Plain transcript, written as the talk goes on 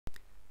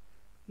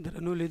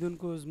درنو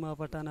لیدونکو زما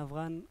پټان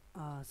افغان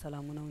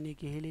سلامونه ونی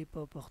کې هلي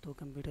په پښتو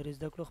کمپیوټر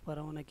زده کړو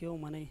خبرونه کې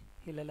ومنئ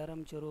هیله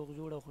لرم چې روغ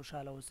جوړ او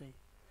خوشاله اوسئ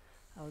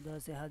او د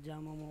صحت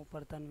جامه مو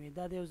پرتن وي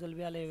دا د یو ځل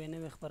بیا له یوې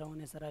نوې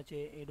خبرونې سره چې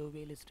Adobe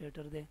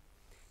الېسټريټر دی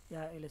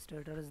یا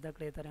الېسټريټر زده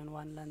کړې تر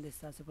عنوان لاندې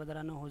ستاسو په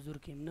درانه حضور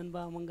کې نن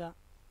به موږ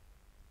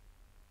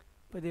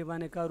په دې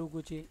باندې کار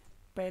وکړو چې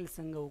پیل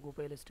څنګه وکړو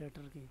په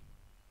الېسټريټر کې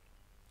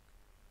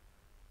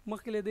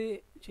مخکې له دې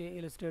چې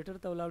الېسټريټر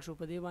ته ولاړ شو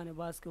په دې باندې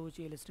بحث کوو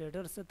چې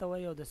الېسټريټر څه ته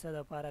وایي او د څه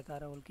دپاره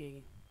کارول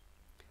کیږي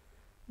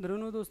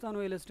درنو دوستانو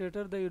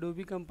الېسټريټر د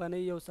Adobe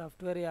کمپنۍ یو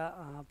سافټویر یا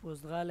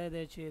پوسټغالی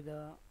دی چې د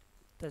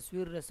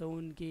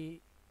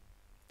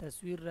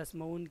تصویر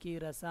رسمونکي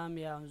رسام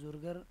یا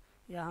انځورګر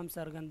یا هم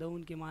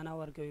څرګندونکي معنا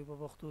ورکوي په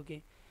پښتو کې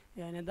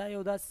یعنی دا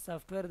یو داسې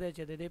سافټویر دی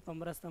چې د دې په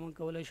مرسته موږ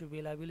کولی شو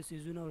بېلابېل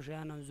څیزونه او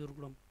شیان انځور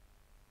کړو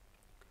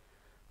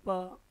په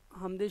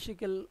همدې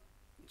شکل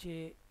چې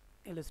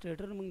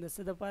الېسټريټر موږ د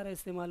څه دپاره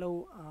استعمالو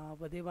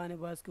په دې باندې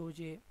بحث کوو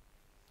چې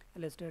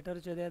الېسټريټر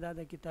چې دی دا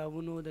د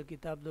کتابونو د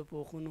کتاب د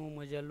پوښونو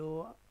مجلو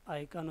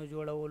آیکانو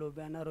جوړولو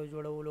بینرو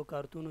جوړولو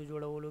کارتونو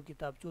جوړولو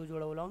کتابچو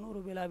جوړولو او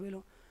نورو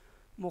بېلابېلو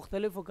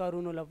مختلفو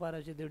کارونو لپاره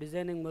چې د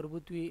ډیزایننګ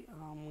مربوط وي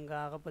موږ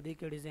هغه په دې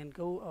کې ډیزاین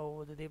کوو او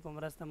د دې په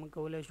مرسته موږ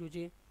کولی شو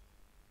چې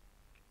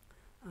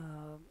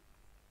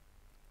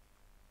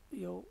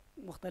یو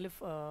مختلف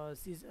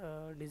سیز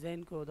ډیزاین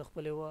کو د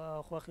خپلې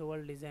خوښې وړ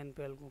ډیزاین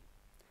پیل کوو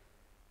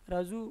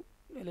راځو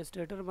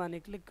الېسټريټر باندې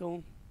کلیک کوو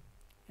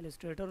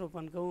الېسټريټر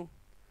اوپن کوو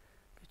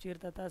که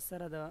چېرته تاسو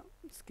سره د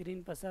سکرین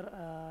په سر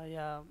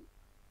یا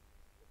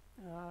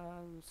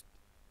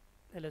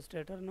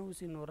الېسټريټر نه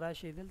اوسي نو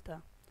راشئ دلته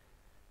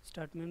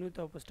سټارټ مینو ته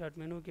او په سټارټ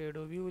مینو کې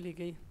Adobe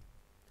ولیکئ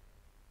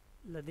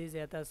له دې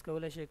ځایه تاسو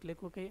کولی شئ کلیک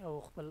وکئ او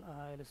خپل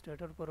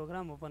الېسټريټر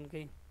پروګرام اوپن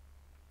کئ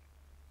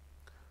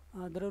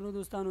درنو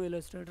دوستانو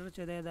الېسټريټر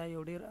چې دی دا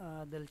یو ډېر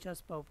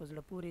دلچسپ او په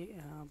زړه پورې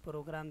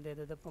پروګرام دی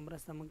د په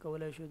مرسته موږ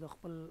کولی شو د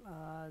خپل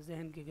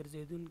ذهن کې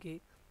ګرځېدونکي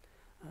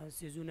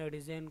څیزونه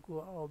ډیزاین کو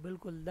او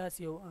بالکل داسې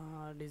یو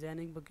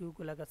ډیزایننګ به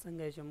کوو لکه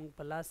څنګه چې موږ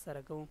په لاس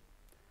سره کوو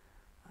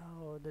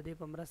او د دې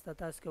په مرسته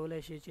تاسو کولی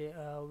شئ چې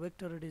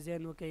ویکټر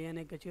ډیزاین وکړئ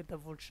یعنې که چېرته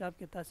فوټوشاپ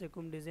کې تاسو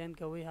کوم ډیزاین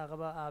کوئ هغه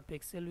به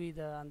پکسل وي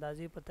د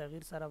اندازې په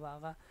تغییر سره به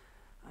هغه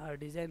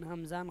ډیزاین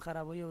هم ځان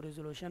خرابوي او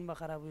ریزولوشن به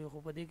خرابوي خو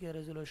په دې کې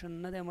ریزولوشن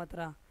نه دی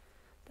مطرح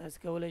تاسو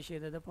کولی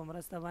شئ د په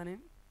مرسته باندې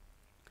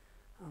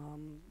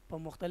په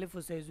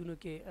مختلفو سایزونو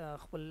کې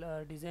خپل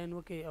ډیزاین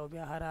وکړئ او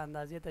بیا هر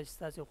اندازې ته چې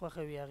ستاسو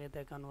خوښه وي هغې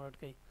ته کنورټ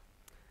کړئ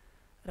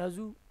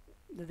راځو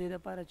د دې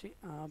دپاره چې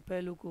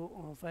پیل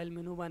وکړو فایل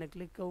مینو باندې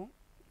کلیک کوو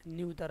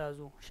نیو ته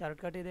راځو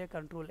شارټکټ یې دی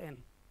کنټرول ان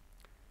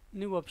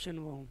نیو اپشن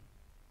ووهو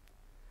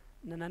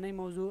نننۍ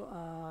موضوع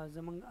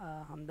زموږ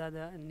همدا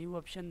د نیو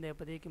اپشن دی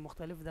په دې کې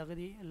مختلف دغه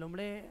دي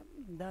لومړی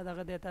دا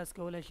دغه دی تاسو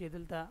کولی شئ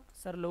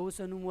دلته سر له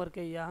اوسه نوم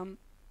ورکئ یا هم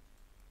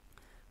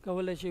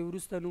کولی شئ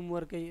وروسته نوم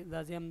ورکئ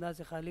دا ځای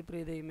همداسې خالي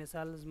پرېږدئ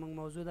مثال زموږ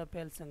موضوع ده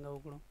پیل څنګه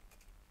وکړو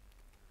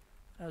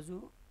راځو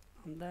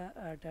همدا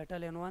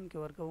ټایټل عنوان کې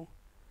ورکوو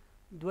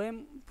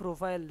دویم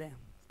پروفایل دی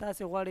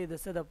تاسې غواړئ د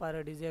څه دپاره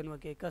ډیزاین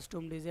وکړئ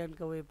کسټوم ډیزاین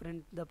کوئ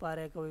پرنټ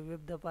دپاره کوئ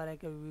ویب دپاره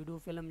کوئ ویډیو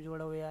فلم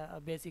جوړوئ یا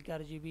بیسیک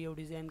RGB یو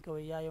ډیزاین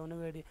کوئ یا یو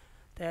نوی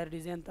تیار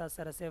ډیزاین تاسو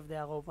سره سیف دی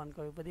هغه اوپن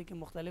کوئ په دې کې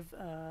مختلف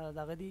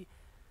دغه دي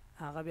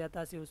هغه بیا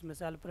تاسې اوس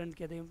مثال پرنټ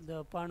کې دی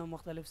د پاڼو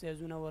مختلف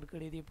سایزونه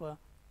ورکړي دي په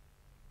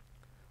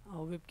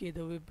او ویب کې د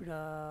ویب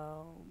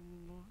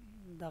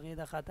دغې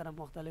د خاطره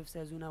مختلف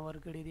سایزونه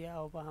ورکړي دي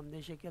او په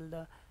همدې شکل د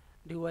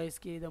ډیوایس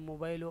کې د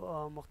موبایلو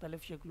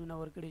مختلف شکلونه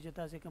ورکړي چې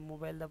تاسې کوم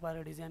موبایل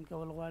دپاره ډیزاین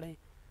کول غواړئ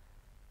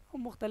او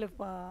مختلف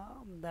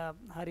د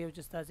هر یو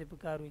چې ستاسې په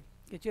کار وي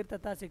که چېرته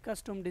تاسې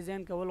کسټوم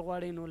ډیزاین کول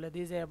غواړئ نو له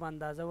دې ځایه به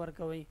اندازه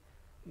ورکوئ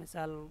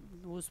مثال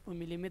اوس په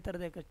میلیمتر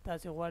دی که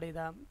تاسې غواړئ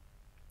دا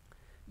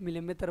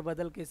میلیمتر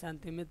بدل کړئ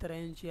سانتیمتر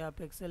انچ یا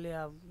پکسل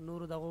یا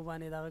نورو دغو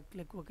باندې دغه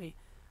کلیک وکئ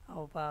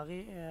او په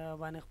هغې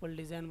باندې خپل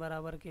ډیزاین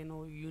برابر کړئ نو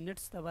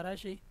یونټس ته به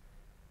راشئ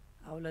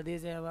او له دې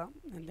ځایه به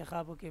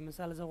انتخاب وکړئ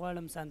مثال زه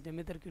غواړم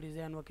سانتیمتر کې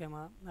ډیزاین وکړم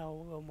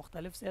او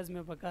مختلف سایز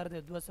مې په کار دی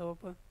 200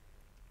 په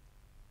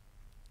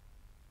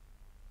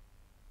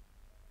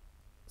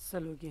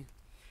 100 کې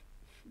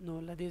نو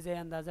له دې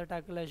ځایه اندازه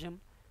ټاکلی شم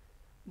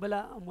بله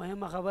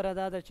مهمه خبره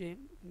دا ده چې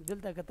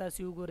دلته که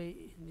تاسې وګورئ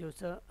یو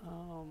څه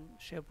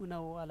شیپونه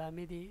او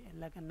علامې دي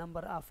لکه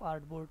نمبر آف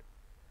آرټ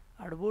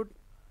بورډ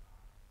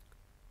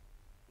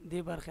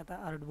دې برخې ته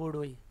آرټ بورډ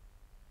وایي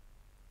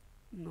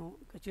نو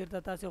که چېرته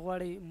تاسې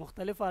غواړئ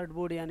مختلف آرټ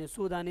بورډ یعنې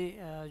څو دانې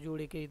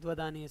جوړې کړئ 2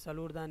 دانې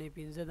 4 دانې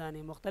 15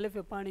 دانې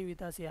مختلفې پاڼې وي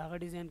تاسې هغه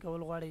ډیزاین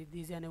کول غواړئ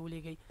دې ځای نه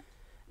ولیکئ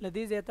له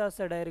دې ځایه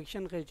تاسو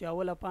ډایرکشن ښیي چې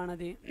اوله پاڼه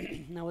دی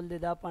اول دی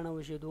دا پاڼه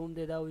وشي دوم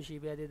دی دا وشي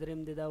بیا دی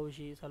دریم دی دا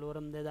وشي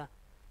څلورم دی دا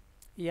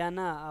یا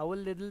نه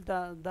اول دی دلته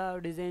دا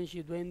ډیزاین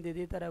شي دویم دی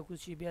دې ته راکوز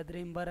شي بیا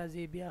دریم به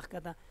راځي بیا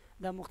ښکته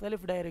دا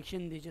مختلف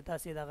ډایرکشن دی چې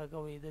تاسې دغه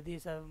کوئ د دې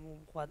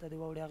خواته دی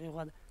واوړي هغې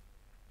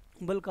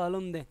خواته بل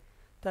کالم دی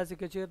تاسې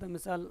که چېرته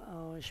مثال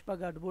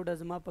شپږ آرټ بورډه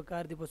زما په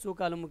کار دی په څو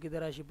کالمو کې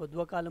د راشي په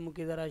 2 کالمو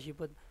کې د راشي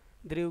په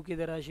دریو کې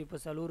د راشي په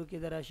څلورو کې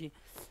د راشي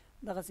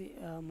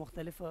دغسې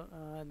مختلف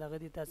دغه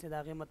دي تاسې د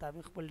هغې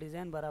مطابق خپل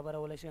ډیزاین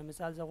برابرولی شئ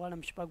مثال زه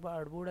غواړم شپږ به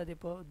اړبوړه دې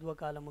په 2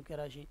 کالمو کې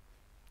راشي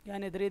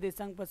یعنې 3 دې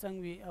څنګ په څنګ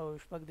وي او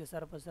شپږ دې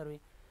سر په سر وي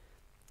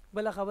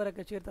بله خبره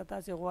که چېرته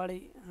تاسې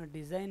غواړئ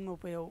ډیزاین مو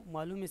په یو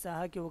معلومې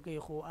ساحه کې وکړئ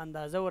خو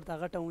اندازه ورته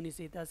غټه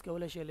ونیسئ تاسې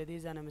کولی شئ له دې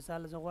ځایه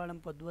مثال زه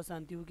غواړم په 2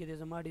 سانتیو کې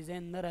د زما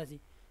ډیزاین نه راځي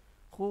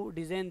خو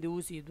ډیزاین دې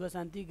اوسي 2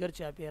 سانتي ګر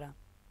چاپېره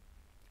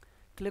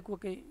کلیک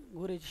وکړئ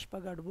ګورئ چې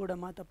شپږ اړبوړه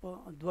ماته په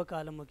 2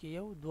 کالمو کې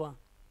یو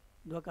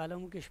 2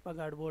 کالمو کې شپږ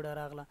اړبوړه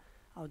راغله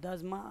او دا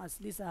زما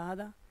اصلي ساحه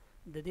ده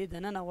د دې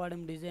دننه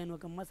غواړم ډیزاین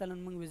وکړم مثلا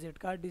موږ ویزیټ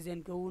کارت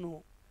ډیزاین کوو نو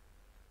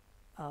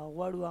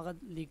غواړو هغه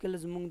لیکل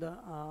زموږ د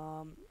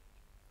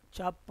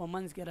چاپ په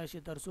منځ کې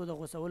راشي تر څو د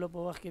غوڅولو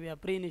په وخت کې بیا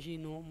پرې نشي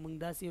نو موږ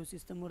داسې یو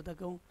سیستم ورته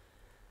کوو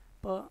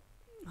په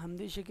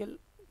همدې شکل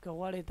که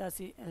غواړئ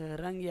تاسې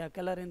رنګ یا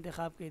کلر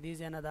انتخاب کړئ دې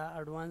ځای نه دا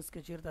اډوانس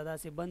که چېرته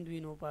داسې بند وي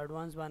نو په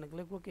اډوانس باندې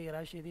کلیک وکړئ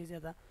راشي دې ځای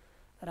ته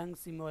رنګ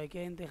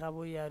سیموایکۍ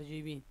انتخابوئ یا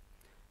RGB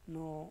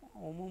نو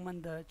عموما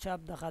د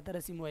چاپ د خاطره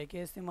سیموایکۍ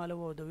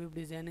استعمالوو او د ویب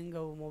ډیزایننګ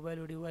او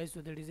موبایل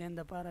ډیوایسو د ډیزاین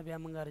دپاره بیا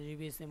موږ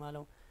RGB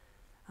استعمالوو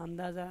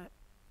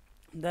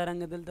دا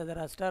رنګ دلته د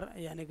راسټر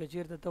یعنې که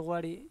چېرته ته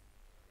غواړې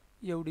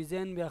یو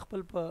ډیزاین بیا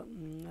خپل په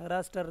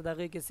راسټر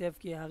دغې کې سیف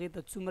کړي هغې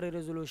ته څومره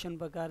ریزولوشن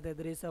پکار دی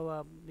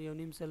 300 یو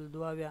نیم سل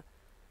 2 بیا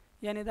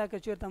یعنې دا که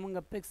چېرته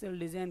موږ پکسل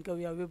ډیزاین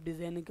کوو یا ویب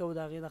ډیزایننګ کوو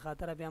د هغې د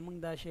خاطره بیا موږ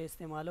دا شی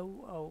استعمالو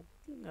او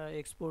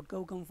ایکسپورټ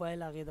کوو کوم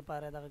فایل هغې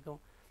دپاره دغه کوو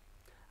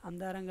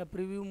همدارنګه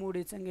پریویو موډ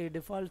یې څنګه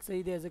ډیفالټ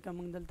صحیح دی ځکه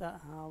موږ دلته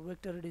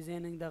ویکټر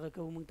ډیزایننګ دغه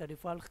کوو موږ ته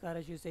ډیفالټ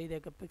ښکاره شي صحیح دی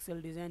که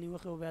پکسل ډیزاین یې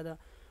وښیو بیا د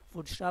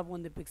فوټسټاپ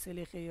غوندې پکسل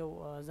یې ښیي او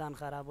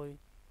ځان خرابوي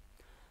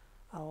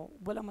او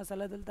بله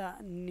مسله دلته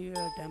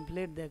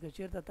ټمپلیټ دی که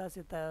چېرته تاسې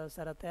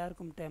سره تیار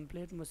کوم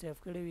ټمپلیټ مو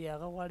سیف کړی وي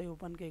هغه غواړئ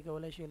اوپن کوئ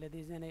کولی شئ له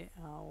دې ځای نه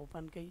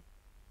اوپن کوئ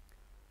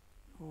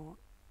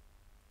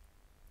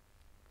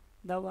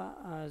دا وه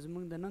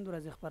زموږ د نن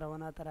ورځې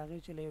خپرونه تر هغې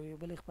چې له یوې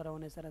بلې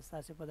خپرونې سره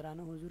ستاسې په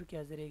درانه حضور کې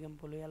حاضرېږم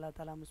په لوی الله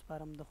تعالی مو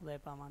سپارم د خدای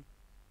په امان